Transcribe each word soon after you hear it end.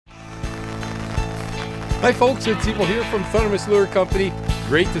Hi folks, it's Evil here from Thundermist Lure Company.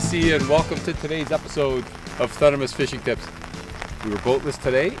 Great to see you and welcome to today's episode of Thundermist Fishing Tips. We were boatless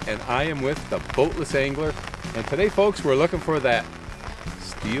today and I am with the boatless angler. And today folks, we're looking for that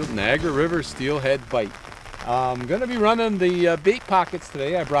Niagara River steelhead bite. I'm going to be running the bait pockets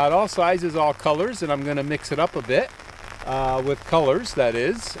today. I brought all sizes, all colors, and I'm going to mix it up a bit with colors, that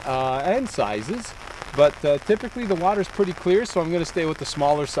is, and sizes. But typically the water's pretty clear, so I'm going to stay with the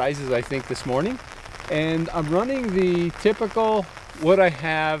smaller sizes I think this morning. And I'm running the typical, what I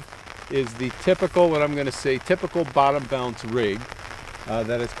have is the typical, what I'm going to say, typical bottom bounce rig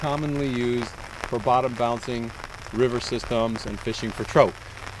that is commonly used for bottom bouncing river systems and fishing for trout.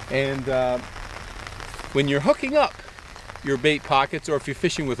 And when you're hooking up your bait pockets, or if you're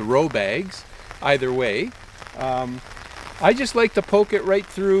fishing with row bags, either way, I just like to poke it right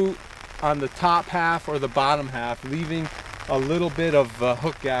through on the top half or the bottom half, leaving a little bit of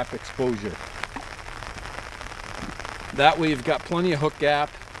hook gap exposure. That way you've got plenty of hook gap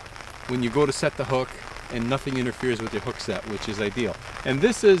when you go to set the hook and nothing interferes with your hook set, which is ideal. And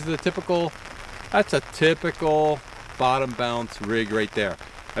this is the typical, that's a typical bottom bounce rig right there.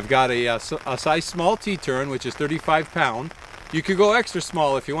 I've got a size small T-turn, which is 35 pound. You could go extra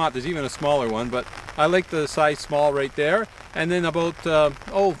small if you want, there's even a smaller one, but I like the size small right there. And then about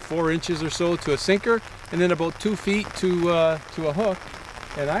 4 inches or so to a sinker, and then about 2 feet to a hook.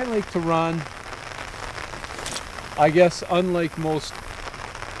 And I like to run, I guess, unlike most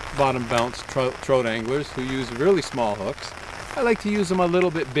bottom bounce trout anglers who use really small hooks, I like to use them a little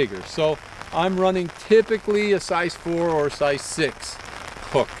bit bigger. So I'm running typically a size 4 or size 6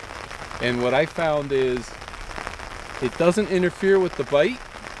 hook. And what I found is it doesn't interfere with the bite.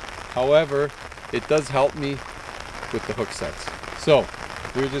 However, it does help me with the hook sets. So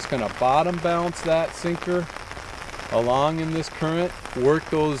we're just going to bottom bounce that sinker along in this current, work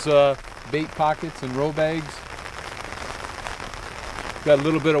those bait pockets and row bags. Got a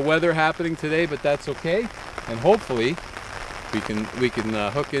little bit of weather happening today, but that's okay. And hopefully we can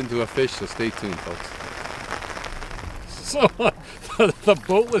hook into a fish, so stay tuned, folks. So the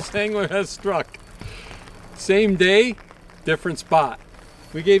boatless angler has struck. Same day, different spot.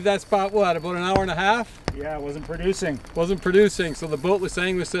 We gave that spot, what, about an hour and a half? Yeah, it wasn't producing. Wasn't producing, so the boatless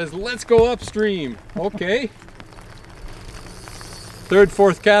angler says, let's go upstream. Okay. Third,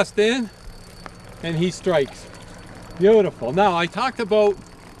 fourth cast in, and he strikes. Beautiful. Now, I talked about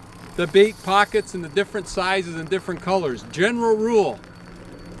the bait pockets and the different sizes and different colors. General rule,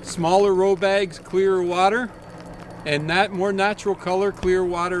 smaller row bags, clearer water, and that more natural color, clear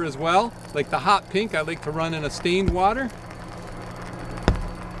water as well. Like the hot pink, I like to run in a stained water.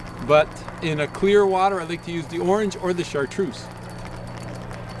 But in a clear water, I like to use the orange or the chartreuse.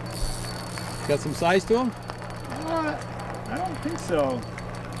 Got some size to them? I don't think so.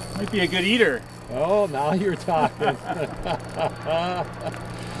 Might be a good eater. Oh, now you're talking. Oh,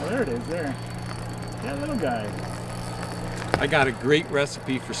 there it is, there. That little guy. I got a great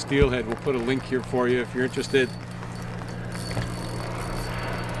recipe for steelhead. We'll put a link here for you if you're interested.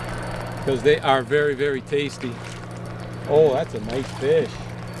 Because they are very, very tasty. Oh, that's a nice fish.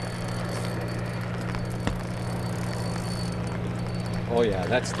 Oh yeah,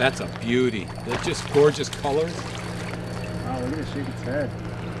 that's a beauty. They're just gorgeous colors. Wow, look at it shake its head.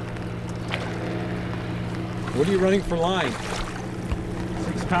 What are you running for line?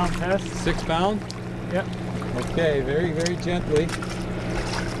 6 pound test. 6 pound? Yep. Okay, very, very gently.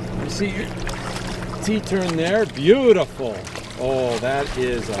 You see your T-turn there? Beautiful. Oh, that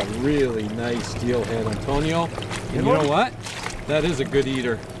is a really nice steelhead, Antonio. And you know what? That is a good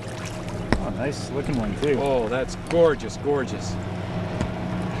eater. Oh, nice looking one too. Oh, that's gorgeous, gorgeous.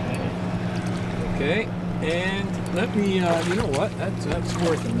 Okay, and let me, you know what? That's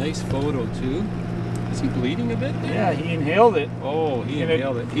worth a nice photo too. Is he bleeding a bit there? Yeah, he inhaled it. Oh, he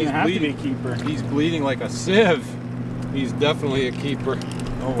inhaled it. He's bleeding. To be a keeper. He's bleeding like a sieve. He's definitely a keeper.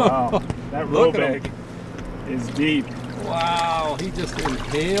 Oh wow, that row bag is deep. Wow, he just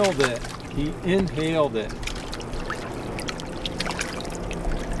inhaled it. He inhaled it.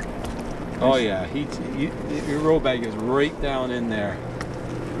 Oh yeah, your row bag is right down in there.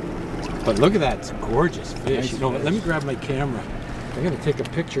 But look at that, it's a gorgeous fish. Nice you know, fish. Let me grab my camera. I'm gonna take a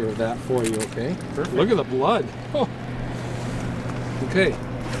picture of that for you, okay? Perfect. Look at the blood. Oh. Okay.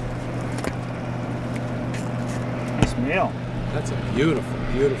 Nice male. That's a beautiful,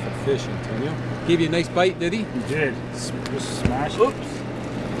 beautiful fish, Antonio. Gave you a nice bite, did he? He did. Just smash it. Oops.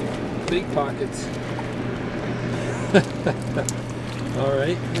 Big pockets. All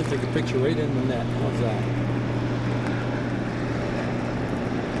right, I'm gonna take a picture right in the net. How's that?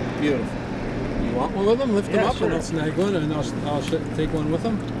 Beautiful. You want one with them? Lift them up, sure. and I'll snag one, and I'll take one with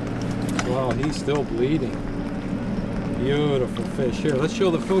them. Wow, he's still bleeding. Beautiful fish. Here, let's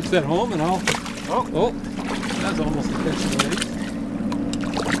show the folks at home and I'll... Oh, that's almost a catch and release.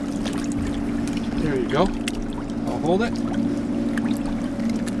 There you go. I'll hold it.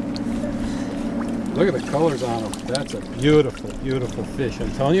 Look at the colors on him. That's a beautiful, beautiful fish,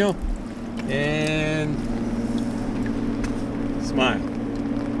 Antonio. And smile.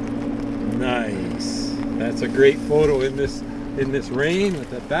 Nice. That's a great photo in this rain with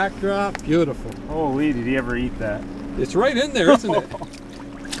the backdrop. Beautiful. Holy, did he ever eat that? It's right in there, isn't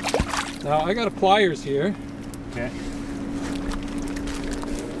it? Now I got a pliers here. Okay.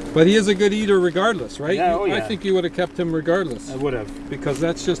 But he is a good eater regardless, right? Yeah, oh yeah. I think you would have kept him regardless. I would have. Because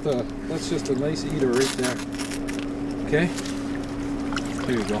that's just a nice eater right there. Okay.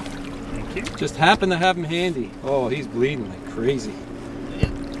 Here you go. Thank you. Just happen to have him handy. Oh, he's bleeding like crazy.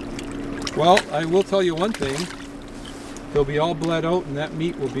 Well, I will tell you one thing. He'll be all bled out and that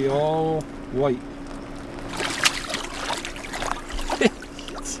meat will be all white.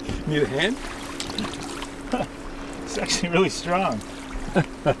 Need a hand? It's actually really strong.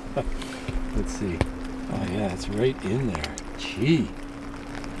 Let's see. Oh yeah, it's right in there. Gee.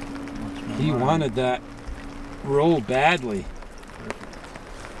 He wanted that roll badly.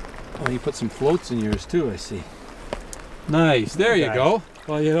 Oh, you put some floats in yours too, I see. Nice. There you go.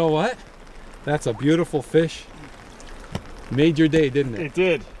 Well, you know what? That's a beautiful fish. Made your day, didn't it? It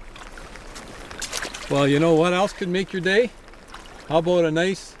did. Well, you know what else could make your day? How about a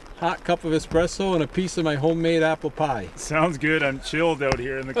nice hot cup of espresso and a piece of my homemade apple pie? Sounds good. I'm chilled out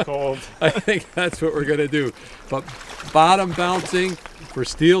here in the cold. I think that's what we're gonna do. But bottom bouncing for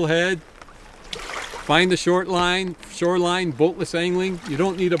steelhead. Find the shoreline, boatless angling. You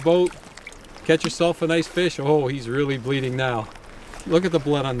don't need a boat. Catch yourself a nice fish. Oh, he's really bleeding now. Look at the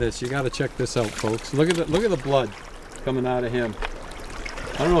blood on this. You got to check this out, folks. Look at the blood coming out of him.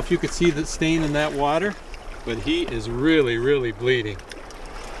 I don't know if you could see the stain in that water, but he is really, really bleeding.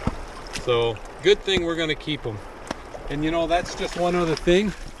 So good thing we're going to keep him. And you know, that's just one other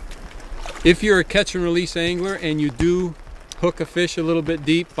thing. If you're a catch and release angler and you do hook a fish a little bit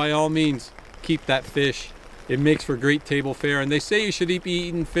deep, by all means, keep that fish. It makes for great table fare, and they say you should be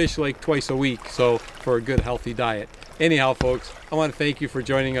eating fish like twice a week, so for a good healthy diet. Anyhow, folks, I want to thank you for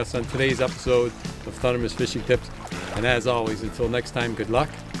joining us on today's episode of Thundermist Fishing Tips. And as always, until next time, good luck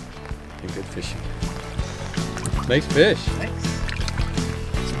and good fishing. Nice fish. Thanks.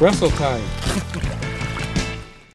 Espresso time.